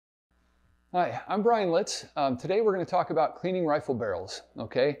Hi, I'm Brian Litz. Today we're going to talk about cleaning rifle barrels,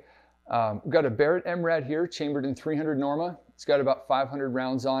 okay? We've got a Barrett MRAD here, chambered in 300 Norma. It's got about 500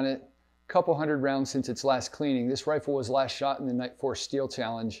 rounds on it, a couple hundred rounds since its last cleaning. This rifle was last shot in the Night Force Steel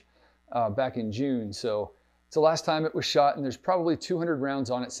Challenge back in June, so it's the last time it was shot, and there's probably 200 rounds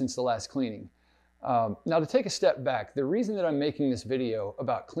on it since the last cleaning. Now to take a step back, the reason that I'm making this video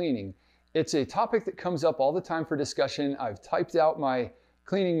about cleaning, it's a topic that comes up all the time for discussion. I've typed out my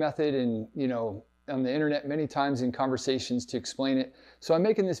cleaning method and on the internet many times in conversations to explain it. So I'm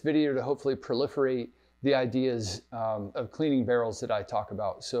making this video to hopefully proliferate the ideas of cleaning barrels that I talk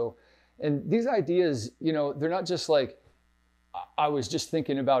about. So, and these ideas, they're not just like, I was just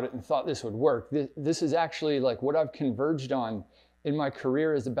thinking about it and thought this would work. This is actually like what I've converged on in my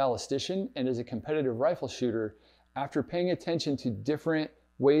career as a ballistician and as a competitive rifle shooter after paying attention to different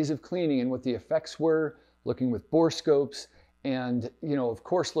ways of cleaning and what the effects were, looking with bore scopes, and of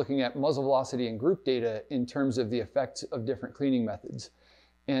course looking at muzzle velocity and group data in terms of the effects of different cleaning methods.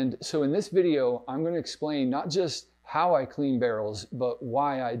 And so in this video, I'm going to explain not just how I clean barrels, but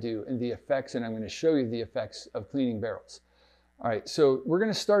why I do and the effects, and I'm going to show you the effects of cleaning barrels. All right, so we're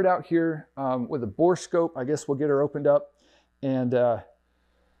going to start out here with a bore scope. I guess we'll get her opened up and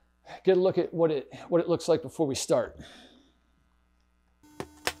get a look at what it looks like before we start.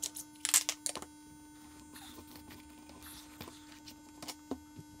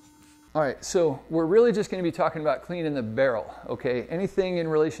 All right, so we're really just going to be talking about cleaning the barrel, okay? Anything in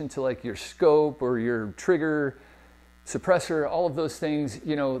relation to like your scope or your trigger, suppressor, all of those things,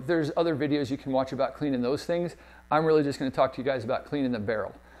 there's other videos you can watch about cleaning those things. I'm really just going to talk to you guys about cleaning the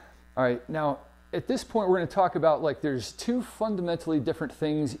barrel. All right, now at this point we're going to talk about like there's two fundamentally different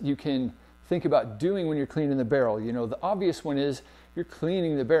things you can think about doing when you're cleaning the barrel. The obvious one is you're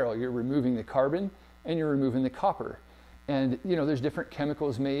cleaning the barrel. You're removing the carbon and you're removing the copper. And there's different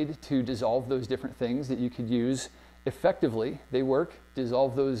chemicals made to dissolve those different things that you could use effectively. They work,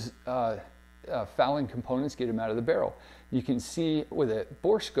 dissolve those fouling components, get them out of the barrel. You can see with a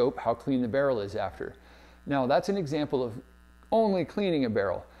bore scope how clean the barrel is after. Now that's an example of only cleaning a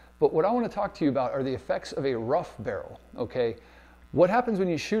barrel. But what I want to talk to you about are the effects of a rough barrel, okay? What happens when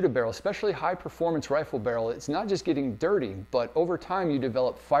you shoot a barrel, especially high performance rifle barrel, it's not just getting dirty, but over time you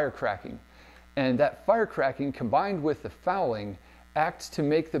develop fire cracking. And that fire cracking combined with the fouling acts to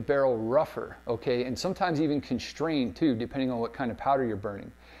make the barrel rougher, okay? And sometimes even constrained too, depending on what kind of powder you're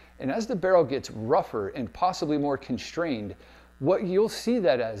burning. And as the barrel gets rougher and possibly more constrained, what you'll see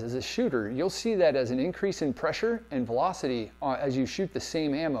that as a shooter, you'll see that as an increase in pressure and velocity as you shoot the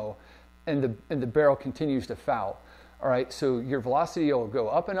same ammo and the barrel continues to foul. All right, so your velocity will go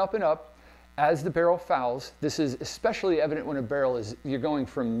up and up and up. As the barrel fouls, this is especially evident when a barrel you're going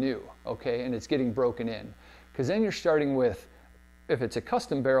from new, okay, and it's getting broken in. Because then you're starting with, if it's a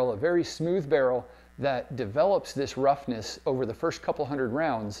custom barrel, a very smooth barrel that develops this roughness over the first couple hundred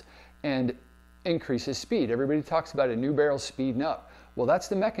rounds and increases speed. Everybody talks about a new barrel speeding up. Well, that's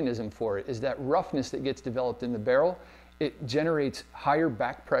the mechanism for it, is that roughness that gets developed in the barrel. It generates higher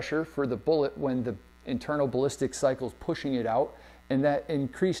back pressure for the bullet when the internal ballistic cycle is pushing it out, and that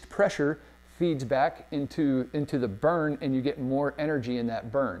increased pressure feeds back into the burn, and you get more energy in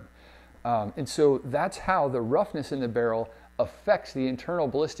that burn. And so that's how the roughness in the barrel affects the internal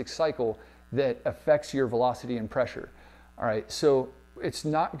ballistic cycle that affects your velocity and pressure. All right, so it's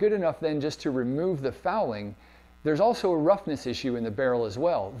not good enough then just to remove the fouling. There's also a roughness issue in the barrel as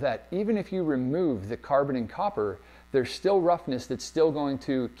well, that even if you remove the carbon and copper, there's still roughness that's still going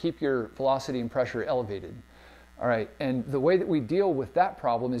to keep your velocity and pressure elevated. All right, and the way that we deal with that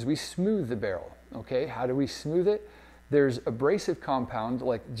problem is we smooth the barrel, okay? How do we smooth it? There's abrasive compound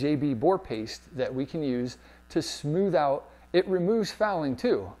like JB bore paste that we can use to smooth out. It removes fouling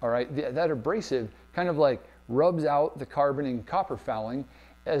too, all right? That abrasive kind of like rubs out the carbon and copper fouling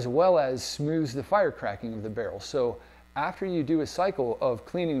as well as smooths the fire cracking of the barrel. So after you do a cycle of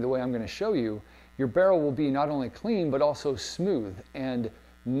cleaning the way I'm going to show you, your barrel will be not only clean but also smooth and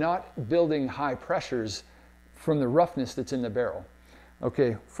not building high pressures from the roughness that's in the barrel.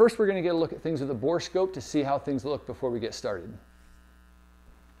 Okay, first we're going to get a look at things with a bore scope to see how things look before we get started.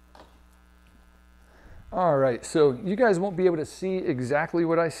 All right, so you guys won't be able to see exactly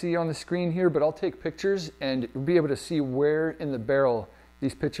what I see on the screen here, but I'll take pictures and you'll be able to see where in the barrel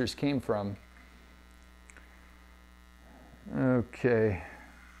these pictures came from. Okay.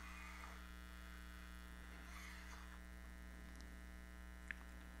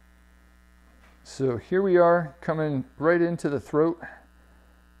 So here we are coming right into the throat,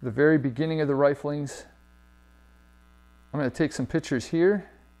 the very beginning of the riflings. I'm going to take some pictures here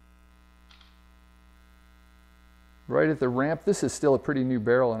right at the ramp. This is still a pretty new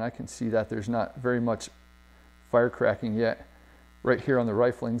barrel, and I can see that there's not very much fire cracking yet. Right here on the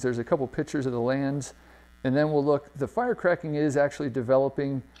riflings, there's a couple pictures of the lands, and then we'll look. The fire cracking is actually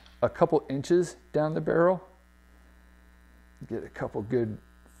developing a couple inches down the barrel. Get a couple good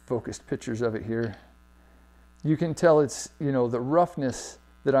focused pictures of it here. You can tell it's, you know, the roughness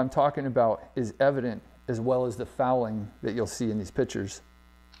that I'm talking about is evident, as well as the fouling that you'll see in these pictures.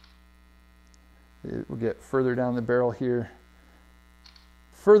 We'll get further down the barrel here.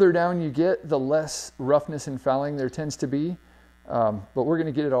 Further down you get, the less roughness and fouling there tends to be, but we're going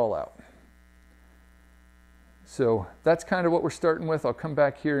to get it all out. So that's kind of what we're starting with. I'll come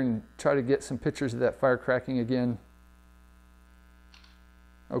back here and try to get some pictures of that fire cracking again.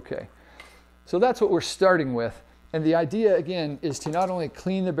 Okay, so that's what we're starting with. And the idea, again, is to not only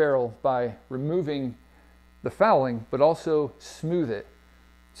clean the barrel by removing the fouling, but also smooth it.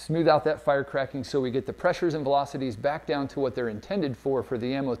 Smooth out that fire cracking so we get the pressures and velocities back down to what they're intended for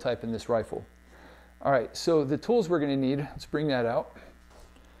the ammo type in this rifle. All right, so the tools we're going to need, let's bring that out.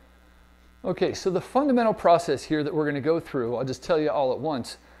 Okay, so the fundamental process here that we're going to go through, I'll just tell you all at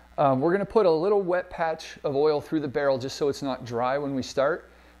once. We're going to put a little wet patch of oil through the barrel just so it's not dry when we start.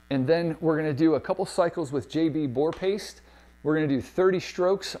 And then we're going to do a couple cycles with JB bore paste. We're going to do 30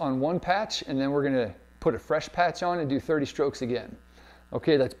 strokes on one patch, and then we're going to put a fresh patch on and do 30 strokes again.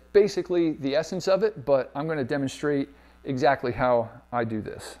 Okay, that's basically the essence of it, but I'm going to demonstrate exactly how I do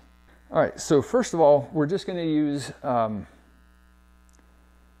this. All right, so first of all, we're just going to use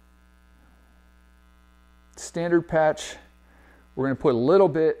standard patch. We're going to put a little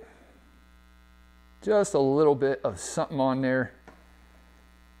bit, just a little bit of something on there,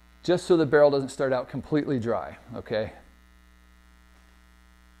 just so the barrel doesn't start out completely dry, okay?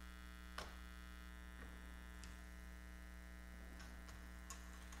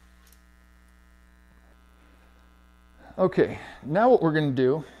 Okay, now what we're going to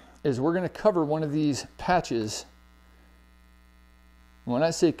do is we're going to cover one of these patches. When I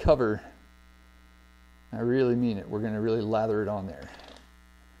say cover, I really mean it. We're going to really lather it on there.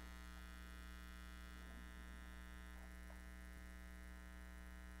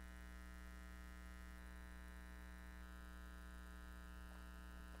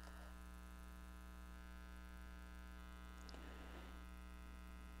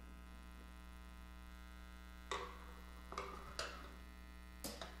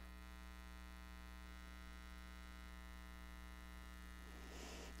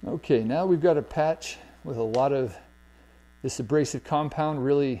 Okay, now we've got a patch with a lot of this abrasive compound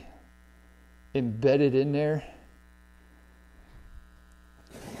really embedded in there.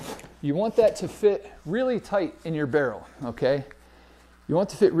 You want that to fit really tight in your barrel, okay? You want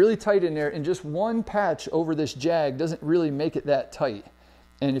to fit really tight in there, and just one patch over this jag doesn't really make it that tight.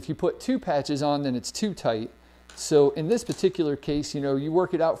 And if you put two patches on, then it's too tight. So in this particular case, you know, you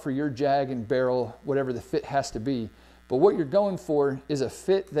work it out for your jag and barrel, whatever the fit has to be. But what you're going for is a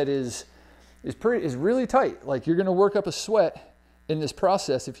fit that is really tight. Like, you're going to work up a sweat in this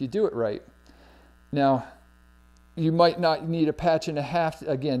process if you do it right. Now, you might not need a patch and a half.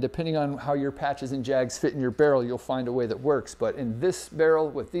 Again, depending on how your patches and jags fit in your barrel, you'll find a way that works. But in this barrel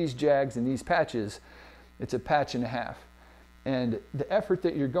with these jags and these patches, it's a patch and a half. And the effort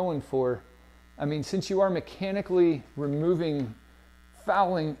that you're going for, I mean, since you are mechanically removing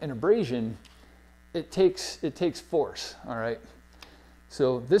fouling and abrasion, it takes force, all right?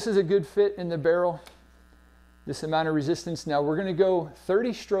 So this is a good fit in the barrel, this amount of resistance. Now we're gonna go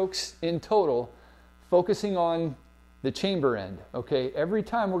 30 strokes in total, focusing on the chamber end, okay? Every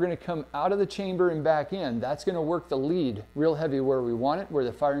time we're gonna come out of the chamber and back in, that's gonna work the lead real heavy where we want it, where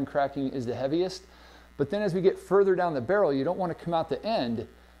the fire and cracking is the heaviest. But then as we get further down the barrel, you don't wanna come out the end,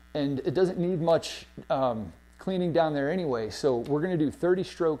 and it doesn't need much cleaning down there anyway. So we're gonna do 30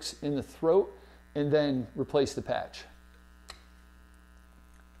 strokes in the throat, and then replace the patch.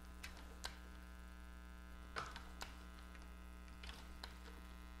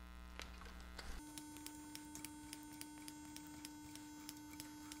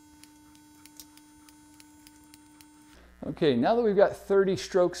 Okay, now that we've got 30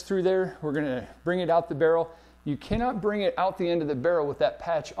 strokes through there, we're going to bring it out the barrel. You cannot bring it out the end of the barrel with that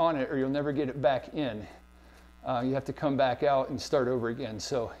patch on it, or you'll never get it back in. You have to come back out and start over again.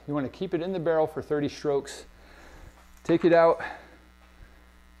 So you want to keep it in the barrel for 30 strokes. Take it out,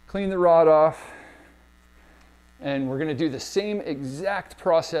 clean the rod off, and we're going to do the same exact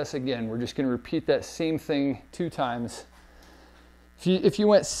process again. We're just going to repeat that same thing 2 times. If you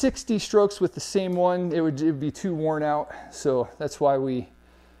went 60 strokes with the same one, it would be too worn out. So that's why we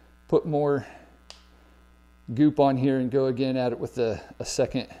put more goop on here and go again at it with a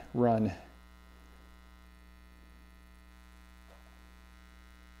second run.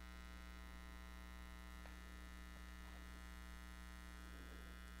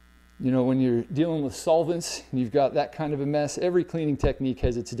 You know, when you're dealing with solvents and you've got that kind of a mess, every cleaning technique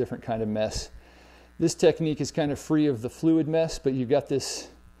has its different kind of mess. This technique is kind of free of the fluid mess, but you've got this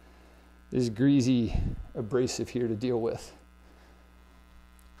greasy abrasive here to deal with.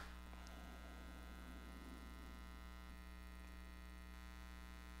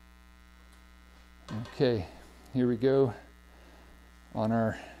 Okay, here we go on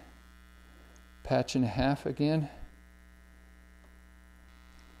our patch and a half again.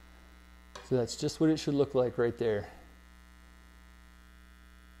 So that's just what it should look like right there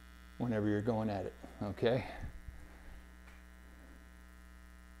whenever you're going at it, okay?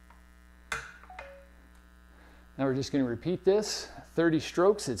 Now we're just going to repeat this 30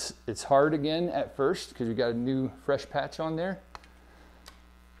 strokes. It's hard again at first because you've got a new fresh patch on there.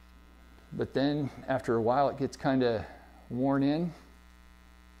 But then after a while it gets kind of worn in.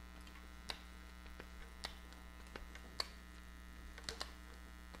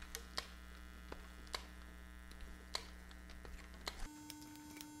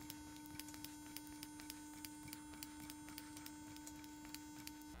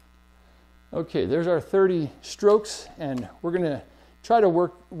 Okay, there's our 30 strokes, and we're going to try to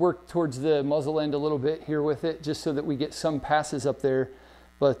work towards the muzzle end a little bit here with it, just so that we get some passes up there.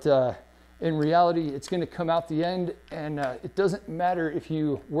 But in reality, it's going to come out the end, and it doesn't matter if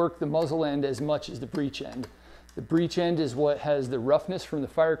you work the muzzle end as much as the breech end. The breech end is what has the roughness from the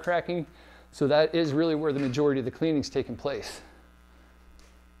fire cracking, so that is really where the majority of the cleaning is taking place.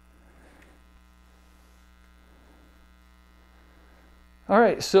 All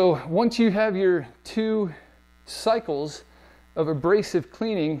right, so once you have your 2 cycles of abrasive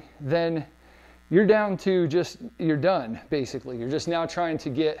cleaning, then you're down to you're done, basically. You're just now trying to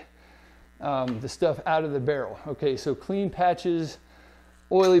get the stuff out of the barrel. Okay, so clean patches,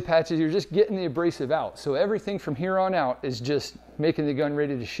 oily patches, you're just getting the abrasive out. So everything from here on out is just making the gun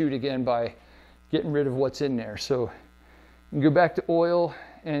ready to shoot again by getting rid of what's in there. So you can go back to oil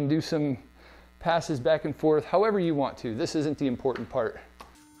and do some passes back and forth, however you want to. This isn't the important part.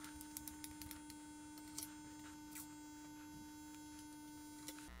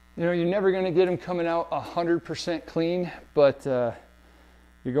 You know, you're never going to get them coming out 100% clean, but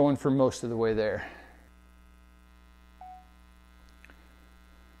you're going for most of the way there.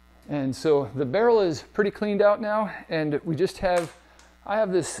 And so the barrel is pretty cleaned out now, and we just have, I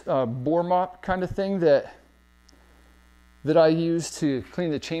have this bore mop kind of thing that I use to clean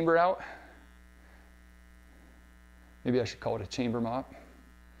the chamber out. Maybe I should call it a chamber mop.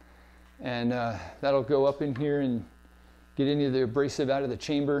 And that'll go up in here and get any of the abrasive out of the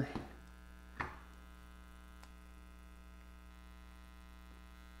chamber.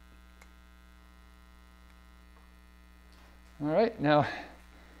 All right, now,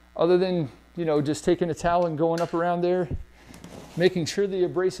 other than, you know, just taking a towel and going up around there, making sure the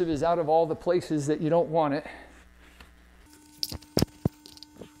abrasive is out of all the places that you don't want it.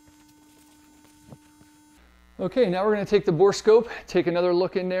 Okay, now we're going to take the bore scope, take another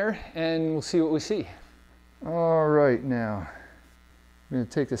look in there, and we'll see what we see. All right, now I'm going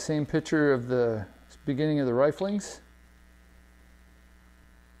to take the same picture of the beginning of the riflings.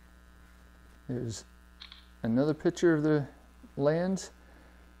 There's another picture of the lands,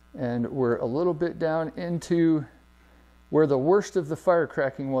 and we're a little bit down into where the worst of the fire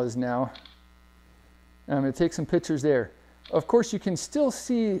cracking was now. And I'm going to take some pictures there. Of course, you can still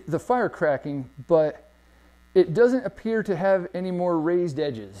see the fire cracking, but it doesn't appear to have any more raised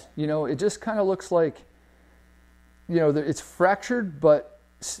edges. You know, it just kind of looks like, you know, it's fractured, but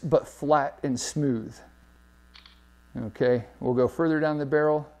flat and smooth. Okay, we'll go further down the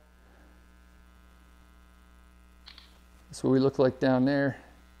barrel. That's what we look like down there.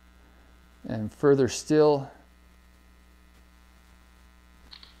 And further still.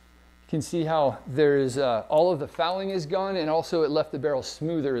 You can see how there is, all of the fouling is gone, and also it left the barrel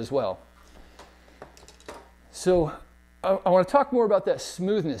smoother as well. So I want to talk more about that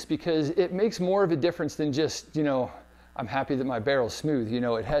smoothness, because it makes more of a difference than just, you know, I'm happy that my barrel's smooth. You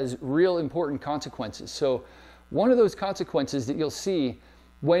know, it has real important consequences. So one of those consequences that you'll see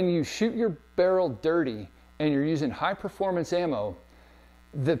when you shoot your barrel dirty and you're using high performance ammo,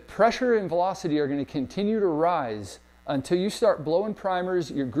 the pressure and velocity are going to continue to rise until you start blowing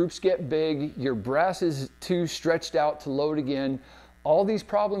primers, your groups get big, your brass is too stretched out to load again. All these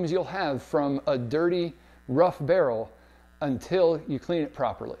problems you'll have from a dirty, rough barrel until you clean it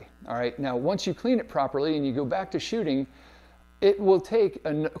properly. All right, now once you clean it properly and you go back to shooting, it will take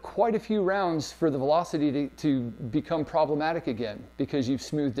quite a few rounds for the velocity to become problematic again, because you've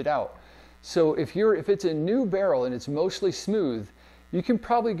smoothed it out. So if it's a new barrel and it's mostly smooth, you can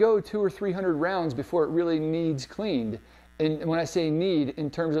probably go 200 or 300 rounds before it really needs cleaned. And when I say need, in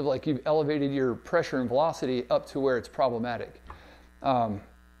terms of like you've elevated your pressure and velocity up to where it's problematic. On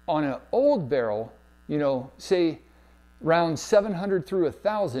an old barrel, you know, say round 700 through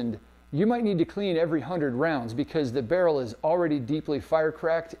 1,000, you might need to clean every 100 rounds because the barrel is already deeply fire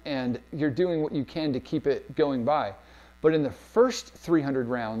cracked and you're doing what you can to keep it going by. But in the first 300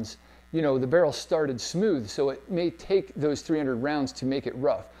 rounds, you know, the barrel started smooth, so it may take those 300 rounds to make it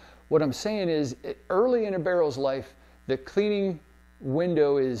rough. What I'm saying is, early in a barrel's life, the cleaning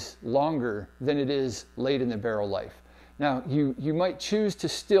window is longer than it is late in the barrel life. Now, you might choose to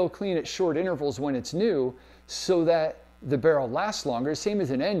still clean at short intervals when it's new so that the barrel lasts longer. Same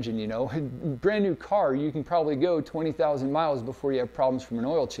as an engine, you know. A brand new car, you can probably go 20,000 miles before you have problems from an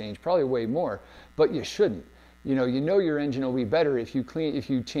oil change, probably way more, but you shouldn't. You know your engine will be better if you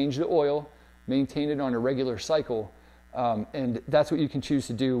change the oil, maintain it on a regular cycle, and that's what you can choose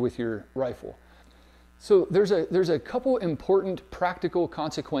to do with your rifle. So there's a couple important practical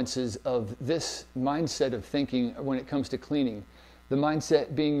consequences of this mindset of thinking when it comes to cleaning. The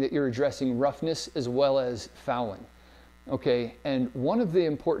mindset being that you're addressing roughness as well as fouling. Okay, and one of the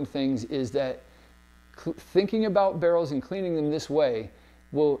important things is that thinking about barrels and cleaning them this way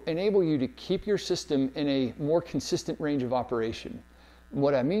will enable you to keep your system in a more consistent range of operation.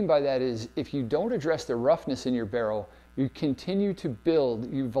 What I mean by that is if you don't address the roughness in your barrel, you continue to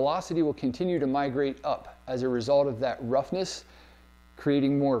build, your velocity will continue to migrate up as a result of that roughness,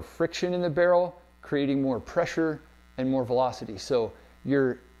 creating more friction in the barrel, creating more pressure and more velocity. So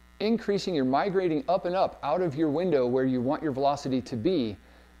you're migrating up and up out of your window where you want your velocity to be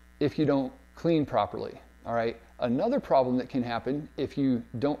if you don't clean properly. All right. Another problem that can happen if you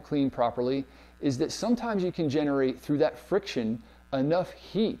don't clean properly is that sometimes you can generate through that friction enough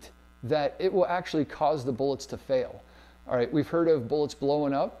heat that it will actually cause the bullets to fail. All right, we've heard of bullets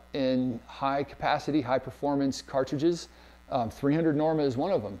blowing up in high capacity, high performance cartridges. 300 Norma is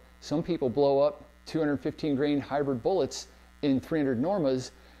one of them. Some people blow up 215 grain hybrid bullets in 300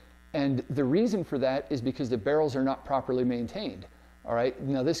 Normas, and the reason for that is because the barrels are not properly maintained. All right,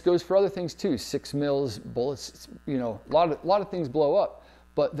 now this goes for other things too. 6 mils bullets, you know, a lot of things blow up,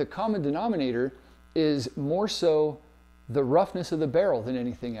 but the common denominator is more so the roughness of the barrel than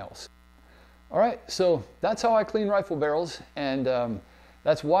anything else. All right, so that's how I clean rifle barrels, and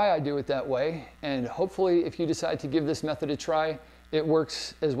that's why I do it that way. And hopefully, if you decide to give this method a try, it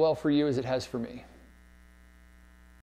works as well for you as it has for me.